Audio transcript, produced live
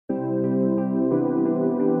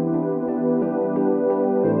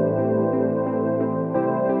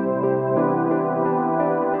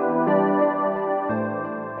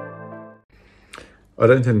I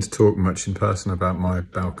don't tend to talk much in person about my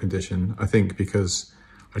bowel condition. I think because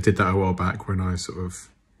I did that a while back when I sort of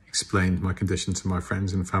explained my condition to my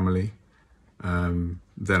friends and family. Then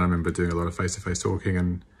I remember doing a lot of face-to-face talking,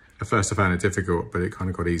 and at first I found it difficult, but it kind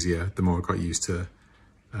of got easier the more I got used to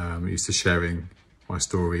sharing my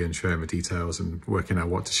story and sharing the details and working out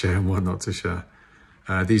what to share and what not to share.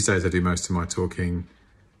 These days I do most of my talking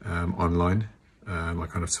online. I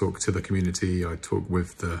kind of talk to the community, I talk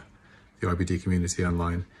with the IBD community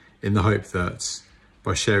online, in the hope that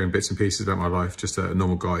by sharing bits and pieces about my life, just a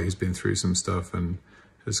normal guy who's been through some stuff and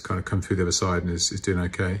has kind of come through the other side and is doing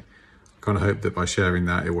okay, I kind of hope that by sharing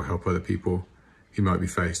that, it will help other people who might be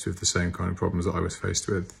faced with the same kind of problems that I was faced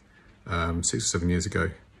with 6 or 7 years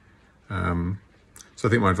ago. So I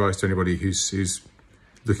think my advice to anybody who's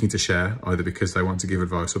looking to share, either because they want to give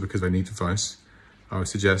advice or because they need advice, I would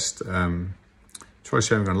suggest try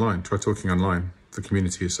sharing online, try talking online. The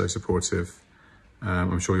community is so supportive.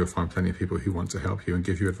 I'm sure you'll find plenty of people who want to help you and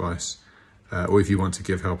give you advice. Or if you want to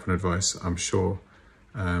give help and advice, I'm sure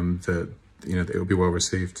that it will be well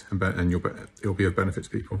received and it will be of benefit to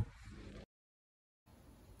people.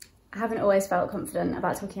 I haven't always felt confident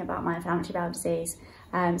about talking about my inflammatory bowel disease.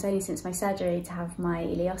 It's only since my surgery to have my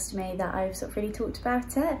ileostomy that I've sort of really talked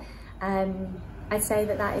about it. I'd say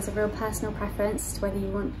that that is a real personal preference to whether you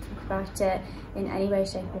want to talk about it in any way,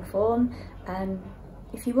 shape or form.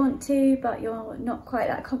 If you want to, but you're not quite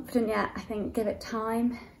that confident yet, I think give it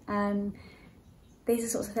time. These are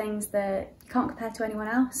sorts of things that you can't compare to anyone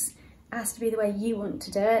else. It has to be the way you want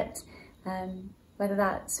to do it. Whether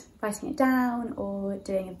that's writing it down or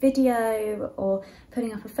doing a video or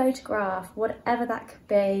putting up a photograph, whatever that could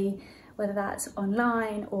be, whether that's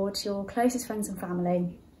online or to your closest friends and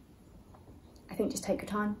family. I think just take your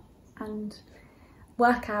time and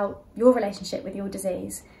work out your relationship with your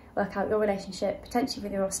disease, work out your relationship potentially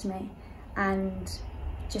with your ostomy, and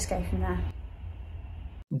just go from there.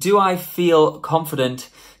 Do I feel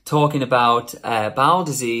confident talking about bowel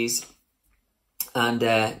disease? And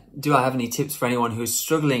do I have any tips for anyone who's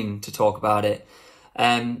struggling to talk about it?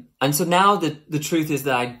 And so now the truth is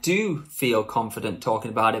that I do feel confident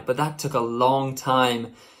talking about it, but that took a long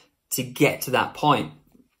time to get to that point.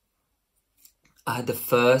 I had the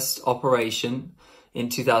first operation in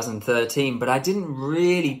 2013, but I didn't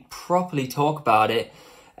really properly talk about it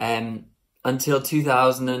until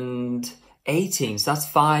 2018. So that's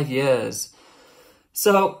 5 years.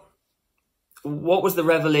 So what was the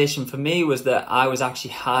revelation for me was that I was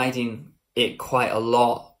actually hiding it quite a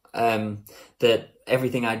lot, that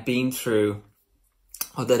everything I'd been through,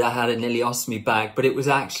 or that I had an ileostomy bag, but it was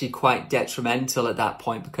actually quite detrimental at that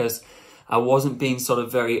point because I wasn't being sort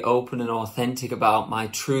of very open and authentic about my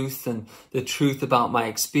truth and the truth about my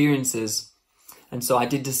experiences. And so I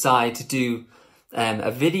did decide to do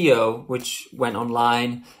a video which went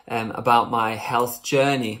online about my health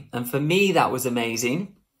journey. And for me, that was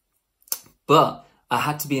amazing. But I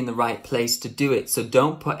had to be in the right place to do it. So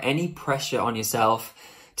don't put any pressure on yourself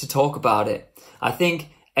to talk about it. I think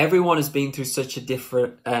everyone has been through such a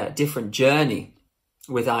different journey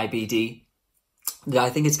with IBD that I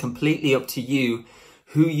think it's completely up to you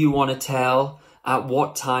who you want to tell, at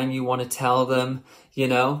what time you want to tell them.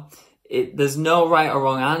 There's no right or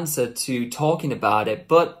wrong answer to talking about it,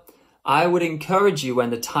 but I would encourage you when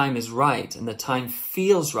the time is right and the time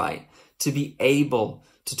feels right to be able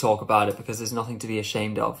to talk about it, because there's nothing to be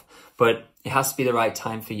ashamed of, but it has to be the right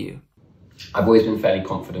time for you. I've always been fairly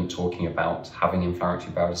confident talking about having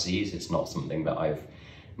inflammatory bowel disease. It's not something that I've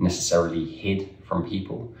necessarily hid from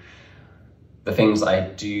people. The things I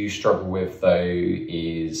do struggle with though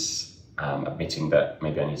is admitting that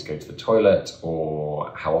maybe I need to go to the toilet,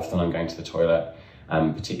 or how often I'm going to the toilet,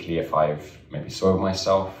 particularly if I've maybe soiled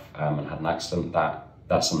myself and had an accident.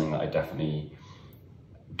 That's something that I definitely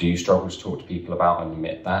do struggle to talk to people about and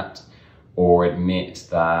admit that, or admit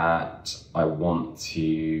that I want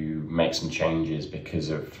to make some changes because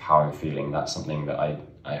of how I'm feeling. That's something that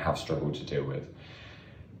I have struggled to deal with.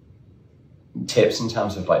 Tips in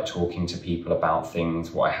terms of like talking to people about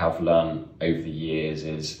things, what I have learned over the years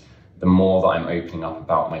is the more that I'm opening up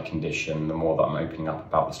about my condition, the more that I'm opening up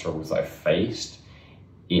about the struggles that I've faced,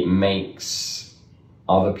 it makes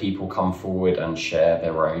other people come forward and share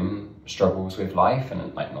their own struggles with life,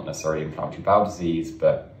 and like not necessarily inflammatory bowel disease,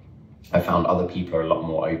 but I found other people are a lot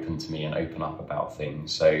more open to me and open up about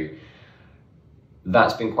things. So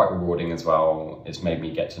that's been quite rewarding as well. It's made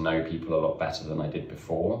me get to know people a lot better than I did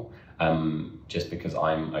before, just because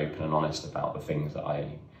I'm open and honest about the things that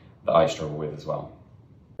I struggle with as well.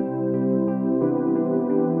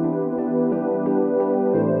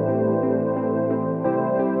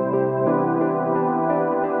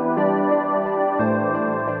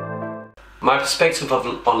 My perspective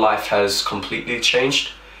on life has completely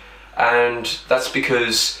changed, and that's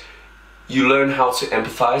because you learn how to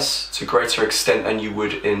empathize to a greater extent than you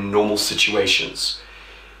would in normal situations.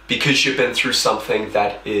 Because you've been through something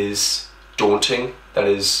that is daunting, that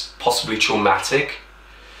is possibly traumatic,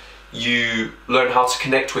 you learn how to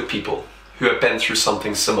connect with people who have been through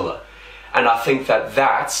something similar. And I think that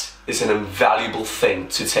that is an invaluable thing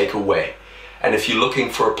to take away. And if you're looking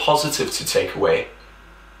for a positive to take away,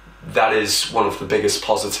 that is one of the biggest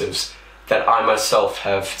positives that I myself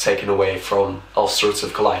have taken away from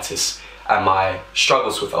ulcerative colitis and my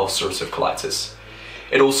struggles with ulcerative colitis.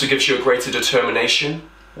 It also gives you a greater determination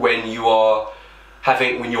when you are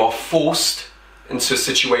forced into a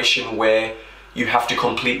situation where you have to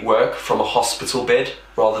complete work from a hospital bed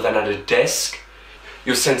rather than at a desk.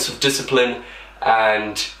 Your sense of discipline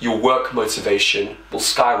and your work motivation will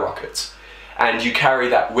skyrocket, and you carry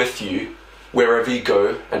that with you wherever you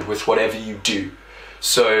go and with whatever you do.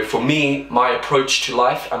 So for me, my approach to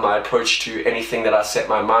life and my approach to anything that I set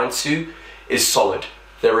my mind to is solid.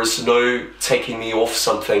 There is no taking me off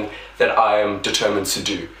something that I am determined to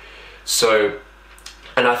do. So,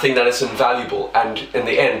 and I think that is invaluable, and in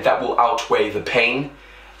the end that will outweigh the pain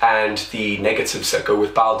and the negatives that go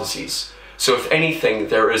with bowel disease. So if anything,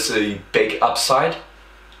 there is a big upside,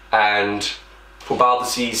 and for bowel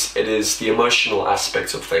disease it is the emotional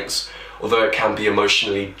aspect of things. Although it can be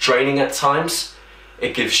emotionally draining at times,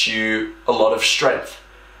 it gives you a lot of strength,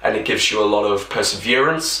 and it gives you a lot of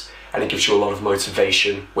perseverance, and it gives you a lot of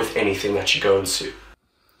motivation with anything that you go into.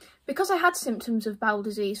 Because I had symptoms of bowel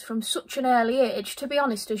disease from such an early age, to be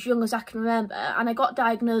honest, as young as I can remember, and I got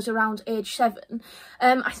diagnosed around age 7,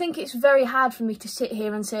 I think it's very hard for me to sit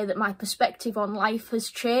here and say that my perspective on life has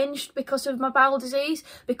changed because of my bowel disease,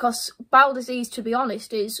 because bowel disease, to be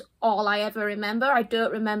honest, is all I ever remember. I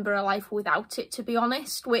don't remember a life without it, to be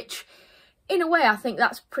honest, which in a way I think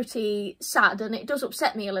that's pretty sad, and it does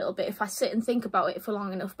upset me a little bit if I sit and think about it for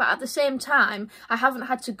long enough. But at the same time, I haven't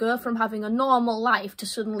had to go from having a normal life to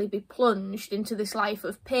suddenly be plunged into this life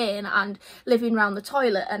of pain and living round the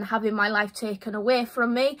toilet and having my life taken away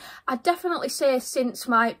from me. I'd definitely say since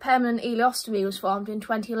my permanent ileostomy was formed in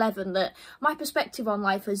 2011 that my perspective on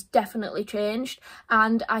life has definitely changed,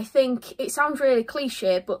 and I think it sounds really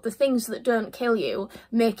cliche, but the things that don't kill you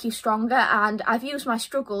make you stronger, and I've used my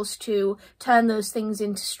struggles to turn those things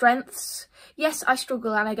into strengths. Yes, I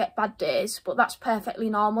struggle and I get bad days, but that's perfectly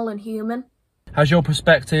normal and human. Has your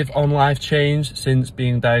perspective on life changed since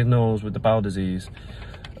being diagnosed with the bowel disease?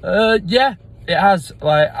 Yeah, it has.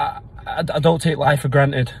 Like, I don't take life for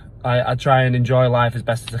granted. I try and enjoy life as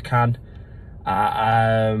best as I can.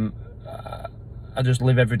 I just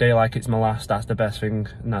live every day like it's my last. That's the best thing,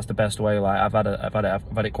 and that's the best way. Like, I've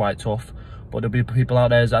had it quite tough, but there'll be people out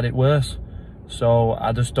there who's had it worse. So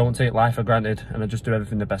I just don't take life for granted, and I just do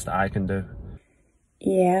everything the best that I can do.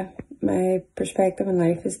 Yeah, my perspective on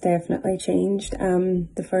life has definitely changed.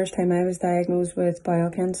 The first time I was diagnosed with bowel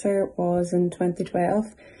cancer was in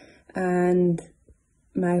 2012, and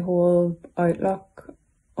my whole outlook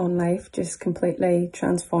on life just completely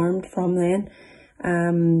transformed from then.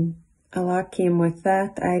 A lot came with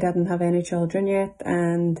that. I didn't have any children yet,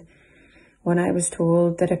 and when I was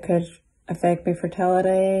told that it could affect my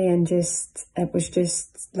fertility, and it was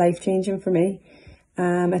just life-changing for me.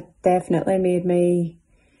 It definitely made me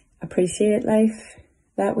appreciate life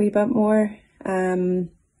that wee bit more, and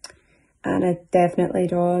it definitely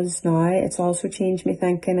does now. It's also changed me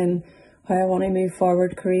thinking and how I want to move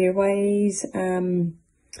forward career-wise, and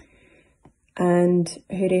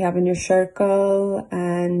who do you have in your circle,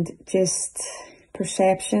 and just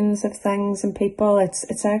perceptions of things and people.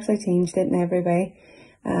 It's actually changed it in every way,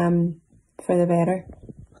 for the better.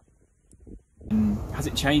 Has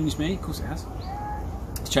it changed me? Of course it has.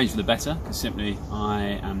 It's changed for the better, because simply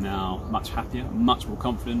I am now much happier, much more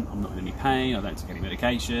confident. I'm not in any pain, I don't take any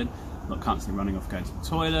medication, I'm not constantly running off going to the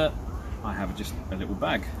toilet. I have just a little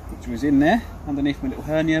bag which was in there underneath my little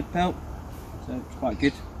hernia belt, so it's quite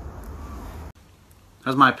good.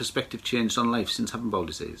 Has my perspective changed on life since having bowel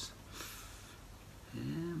disease?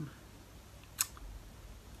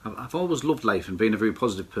 I've always loved life and been a very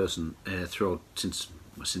positive person throughout, since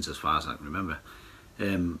as far as I can remember.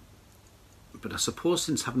 But I suppose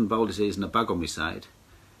since having bowel disease and a bag on my side,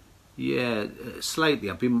 yeah, slightly.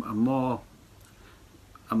 I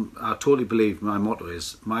totally believe my motto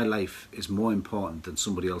is, my life is more important than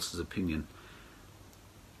somebody else's opinion.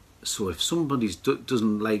 So if somebody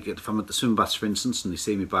doesn't like it, if I'm at the swim baths for instance and they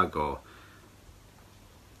see me bag,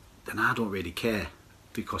 then I don't really care,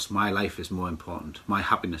 because my life is more important. My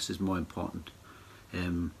happiness is more important.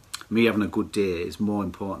 Me having a good day is more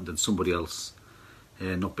important than somebody else.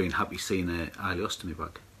 not being happy seeing a ileostomy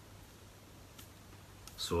bag.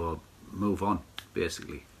 So move on,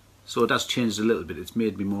 basically. So that's changed a little bit. It's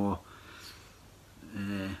made me more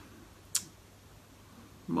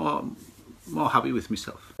happy with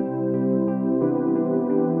myself.